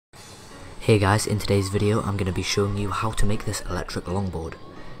Hey guys, in today's video I'm going to be showing you how to make this electric longboard.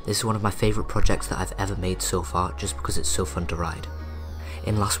 This is one of my favourite projects that I've ever made so far just because it's so fun to ride.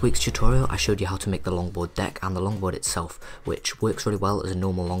 In last week's tutorial I showed you how to make the longboard deck and the longboard itself, which works really well as a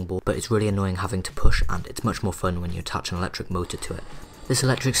normal longboard, but it's really annoying having to push and it's much more fun when you attach an electric motor to it. This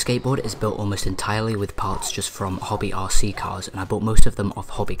electric skateboard is built almost entirely with parts just from hobby RC cars, and I bought most of them off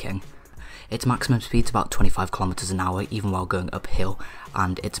Hobby King. Its maximum speed is about 25 km an hour even while going uphill,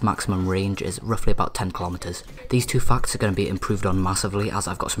 and its maximum range is roughly about 10 km. These two facts are going to be improved on massively as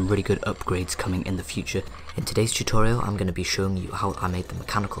I've got some really good upgrades coming in the future. In today's tutorial I'm going to be showing you how I made the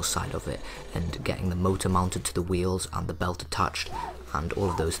mechanical side of it and getting the motor mounted to the wheels and the belt attached and all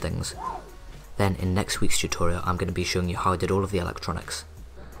of those things. Then in next week's tutorial I'm going to be showing you how I did all of the electronics.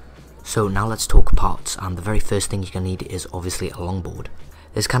 So now let's talk parts, and the very first thing you're going to need is obviously a longboard.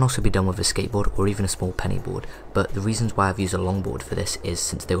 This can also be done with a skateboard or even a small penny board, but the reasons why I've used a longboard for this is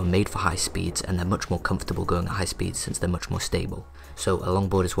since they were made for high speeds and they're much more comfortable going at high speeds since they're much more stable. So a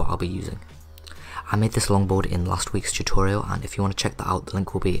longboard is what I'll be using. I made this longboard in last week's tutorial, and if you want to check that out the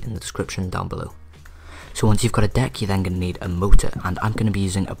link will be in the description down below. So once you've got a deck you're then going to need a motor, and I'm going to be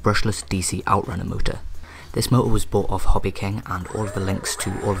using a brushless DC outrunner motor. This motor was bought off Hobby King and all of the links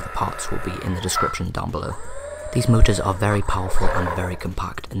to all of the parts will be in the description down below. These motors are very powerful and very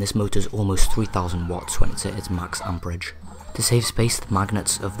compact, and this motor is almost 3000 watts when it's at its max amperage. To save space, the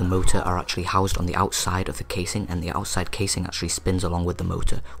magnets of the motor are actually housed on the outside of the casing, and the outside casing actually spins along with the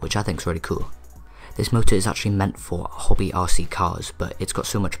motor, which I think is really cool. This motor is actually meant for hobby RC cars, but it's got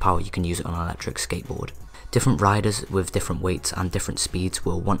so much power you can use it on an electric skateboard. Different riders with different weights and different speeds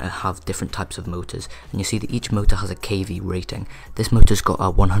will want to have different types of motors, and you see that each motor has a kV rating. This motor's got a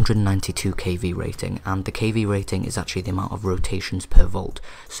 192 kV rating, and the kV rating is actually the amount of rotations per volt.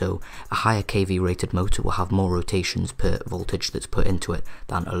 So a higher kV rated motor will have more rotations per voltage that's put into it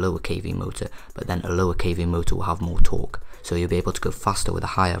than a lower kV motor, but then a lower kV motor will have more torque. So you'll be able to go faster with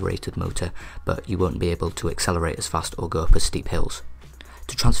a higher rated motor, but you won't be able to accelerate as fast or go up as steep hills.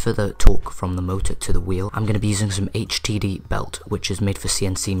 To transfer the torque from the motor to the wheel, I'm going to be using some HTD belt, which is made for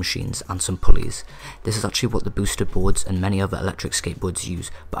CNC machines, and some pulleys. This is actually what the booster boards and many other electric skateboards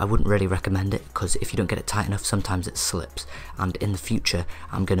use, but I wouldn't really recommend it because if you don't get it tight enough sometimes it slips, and in the future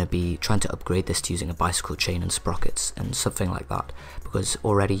I'm going to be trying to upgrade this to using a bicycle chain and sprockets and something like that, because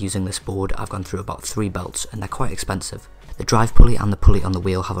already using this board I've gone through about 3 belts and they're quite expensive. The drive pulley and the pulley on the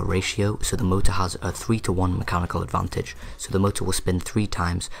wheel have a ratio, so the motor has a 3-to-1 mechanical advantage, so the motor will spin 3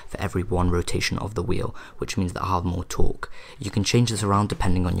 times for every 1 rotation of the wheel, which means that I'll have more torque. You can change this around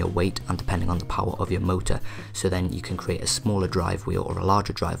depending on your weight and depending on the power of your motor, so then you can create a smaller drive wheel or a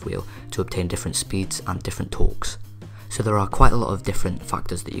larger drive wheel to obtain different speeds and different torques. So there are quite a lot of different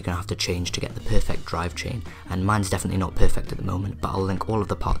factors that you're going to have to change to get the perfect drive chain, and mine's definitely not perfect at the moment, but I'll link all of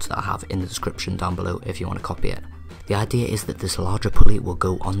the parts that I have in the description down below if you want to copy it. The idea is that this larger pulley will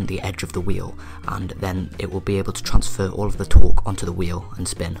go on the edge of the wheel, and then it will be able to transfer all of the torque onto the wheel and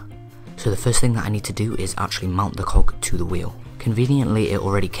spin. So the first thing that I need to do is actually mount the cog to the wheel. Conveniently it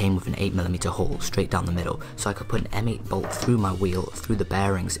already came with an 8mm hole straight down the middle, so I could put an M8 bolt through my wheel, through the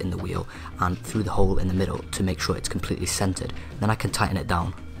bearings in the wheel, and through the hole in the middle to make sure it's completely centered. Then I can tighten it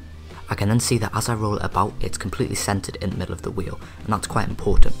down. I can then see that as I roll it about, it's completely centered in the middle of the wheel, and that's quite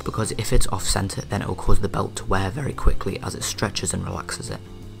important because if it's off center then it will cause the belt to wear very quickly as it stretches and relaxes it.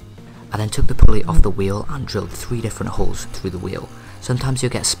 I then took the pulley off the wheel and drilled 3 different holes through the wheel. Sometimes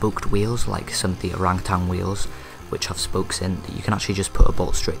you'll get spoked wheels like some of the orangutan wheels, which have spokes in that you can actually just put a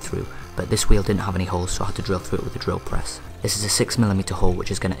bolt straight through, but this wheel didn't have any holes so I had to drill through it with a drill press. This is a 6mm hole which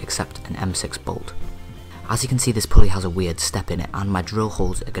is going to accept an M6 bolt. As you can see, this pulley has a weird step in it, and my drill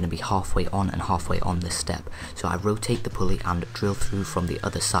holes are going to be halfway on and halfway on this step, so I rotate the pulley and drill through from the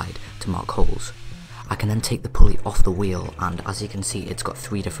other side to mark holes. I can then take the pulley off the wheel, and as you can see it's got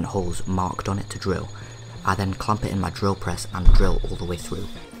 3 different holes marked on it to drill. I then clamp it in my drill press and drill all the way through.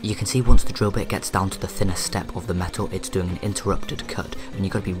 You can see once the drill bit gets down to the thinnest step of the metal it's doing an interrupted cut, and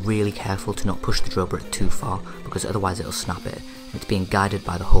you've got to be really careful to not push the drill bit too far because otherwise it'll snap it. It's being guided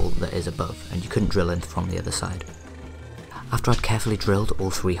by the hole that is above, and you couldn't drill in from the other side. After I'd carefully drilled all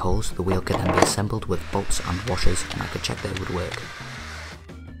 3 holes, the wheel could then be assembled with bolts and washers, and I could check that it would work.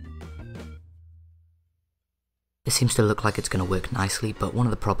 It seems to look like it's going to work nicely, but one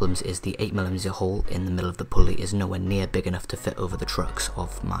of the problems is the 8mm hole in the middle of the pulley is nowhere near big enough to fit over the trucks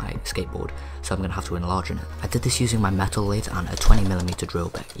of my skateboard, so I'm going to have to enlarge it. I did this using my metal lathe and a 20mm drill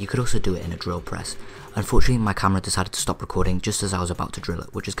bit. You could also do it in a drill press. Unfortunately my camera decided to stop recording just as I was about to drill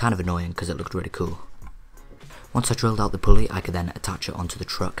it, which is kind of annoying because it looked really cool. Once I drilled out the pulley, I could then attach it onto the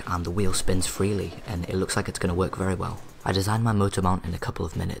truck and the wheel spins freely and it looks like it's going to work very well. I designed my motor mount in a couple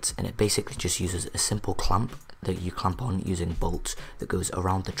of minutes and it basically just uses a simple clamp that you clamp on using bolts that goes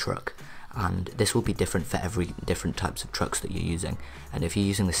around the truck, and this will be different for every different types of trucks that you're using, and if you're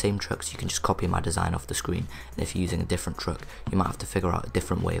using the same trucks you can just copy my design off the screen, and if you're using a different truck you might have to figure out a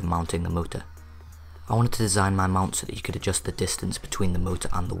different way of mounting the motor. I wanted to design my mount so that you could adjust the distance between the motor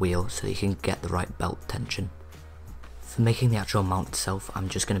and the wheel so that you can get the right belt tension. For making the actual mount itself, I'm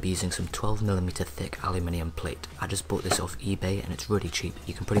just going to be using some 12mm thick aluminium plate. I just bought this off eBay and it's really cheap.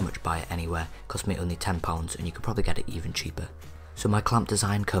 You can pretty much buy it anywhere. It cost me only £10 and you could probably get it even cheaper. So my clamp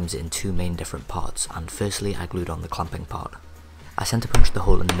design comes in two main different parts, and firstly I glued on the clamping part. I center punched the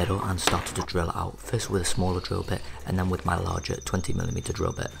hole in the middle and started to drill it out, first with a smaller drill bit and then with my larger 20mm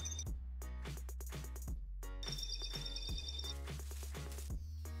drill bit.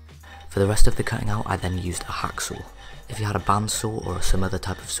 For the rest of the cutting out I then used a hacksaw. If you had a bandsaw or some other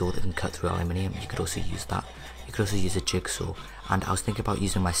type of saw that can cut through aluminium, you could also use that. You could also use a jigsaw, and I was thinking about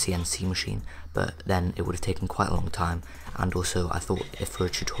using my CNC machine, but then it would have taken quite a long time, and also I thought if for a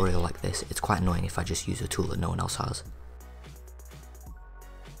tutorial like this it's quite annoying if I just use a tool that no one else has.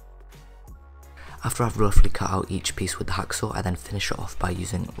 After I've roughly cut out each piece with the hacksaw, I then finish it off by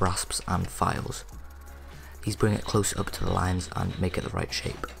using rasps and files. These bring it close up to the lines and make it the right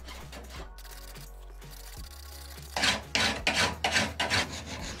shape.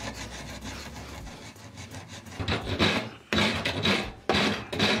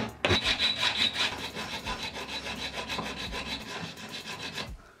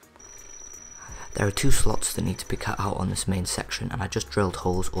 There are two slots that need to be cut out on this main section, and I just drilled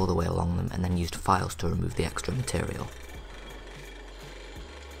holes all the way along them and then used files to remove the extra material.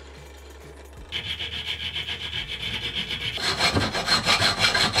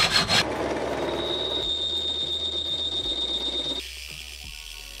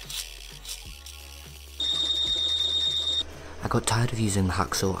 I got tired of using the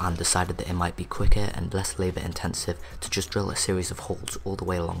hacksaw and decided that it might be quicker and less labour intensive to just drill a series of holes all the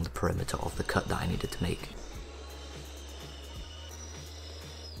way along the perimeter of the cut that I needed to make.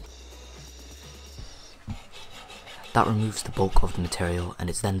 That removes the bulk of the material, and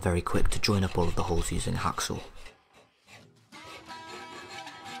it's then very quick to join up all of the holes using a hacksaw.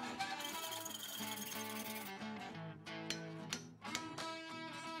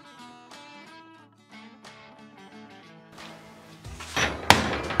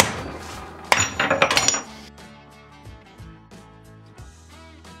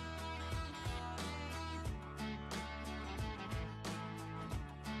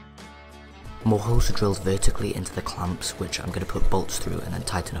 More holes are drilled vertically into the clamps, which I'm going to put bolts through and then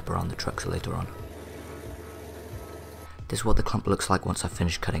tighten up around the trucks later on. This is what the clamp looks like once I've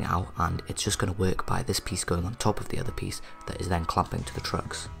finished cutting it out, and it's just going to work by this piece going on top of the other piece that is then clamping to the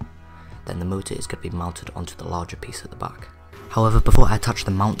trucks. Then the motor is going to be mounted onto the larger piece at the back. However, before I attach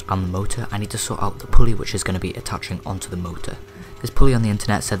the mount and the motor, I need to sort out the pulley which is going to be attaching onto the motor. This pulley on the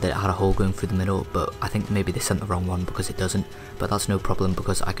internet said that it had a hole going through the middle, but I think maybe they sent the wrong one because it doesn't, but that's no problem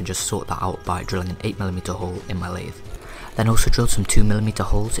because I can just sort that out by drilling an 8mm hole in my lathe. Then also drilled some 2mm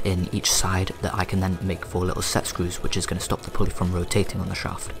holes in each side that I can then make 4 little set screws, which is going to stop the pulley from rotating on the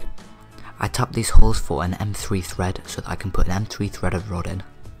shaft. I tapped these holes for an M3 thread so that I can put an M3 threaded rod in.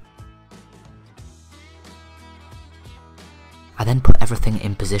 I then put everything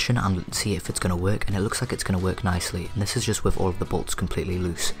in position and see if it's going to work, and it looks like it's going to work nicely, and this is just with all of the bolts completely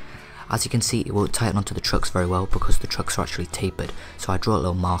loose. As you can see, it won't tighten onto the trucks very well because the trucks are actually tapered, so I draw a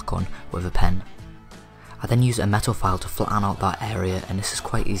little mark on with a pen. I then use a metal file to flatten out that area, and this is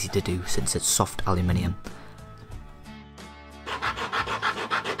quite easy to do since it's soft aluminium.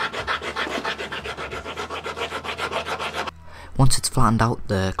 Once it's flattened out,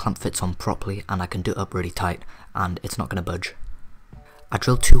 the clamp fits on properly and I can do it up really tight and it's not going to budge. I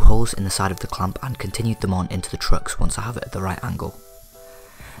drilled 2 holes in the side of the clamp and continued them on into the trucks once I have it at the right angle.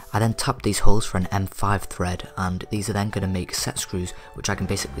 I then tapped these holes for an M5 thread, and these are then going to make set screws which I can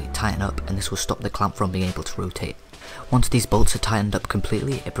basically tighten up, and this will stop the clamp from being able to rotate. Once these bolts are tightened up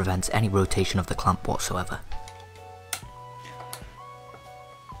completely, it prevents any rotation of the clamp whatsoever.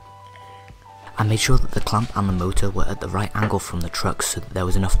 I made sure that the clamp and the motor were at the right angle from the trucks so that there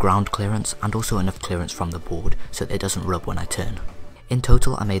was enough ground clearance and also enough clearance from the board so that it doesn't rub when I turn. In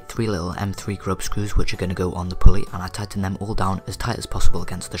total, I made 3 little M3 grub screws which are going to go on the pulley, and I tightened them all down as tight as possible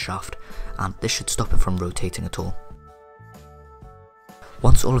against the shaft, and this should stop it from rotating at all.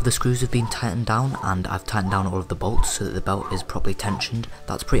 Once all of the screws have been tightened down and I've tightened down all of the bolts so that the belt is properly tensioned,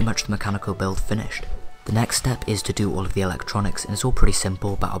 that's pretty much the mechanical build finished. The next step is to do all of the electronics, and it's all pretty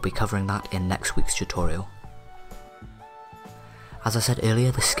simple, but I'll be covering that in next week's tutorial. As I said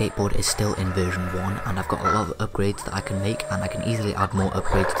earlier, the skateboard is still in version 1 and I've got a lot of upgrades that I can make, and I can easily add more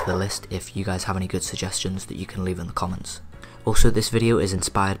upgrades to the list if you guys have any good suggestions that you can leave in the comments. Also, this video is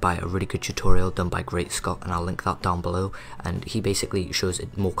inspired by a really good tutorial done by Great Scott, and I'll link that down below, and he basically shows a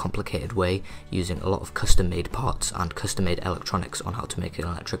more complicated way using a lot of custom made parts and custom made electronics on how to make an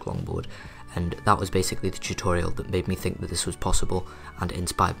electric longboard, and that was basically the tutorial that made me think that this was possible and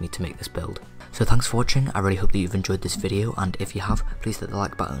inspired me to make this build. So thanks for watching. I really hope that you've enjoyed this video, and if you have, please hit the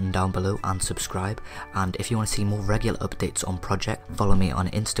like button down below and subscribe. And if you want to see more regular updates on project, follow me on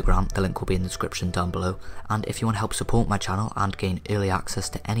Instagram, the link will be in the description down below. And if you want to help support my channel and gain early access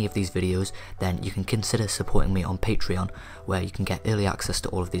to any of these videos, then you can consider supporting me on Patreon, where you can get early access to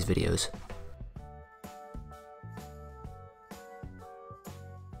all of these videos.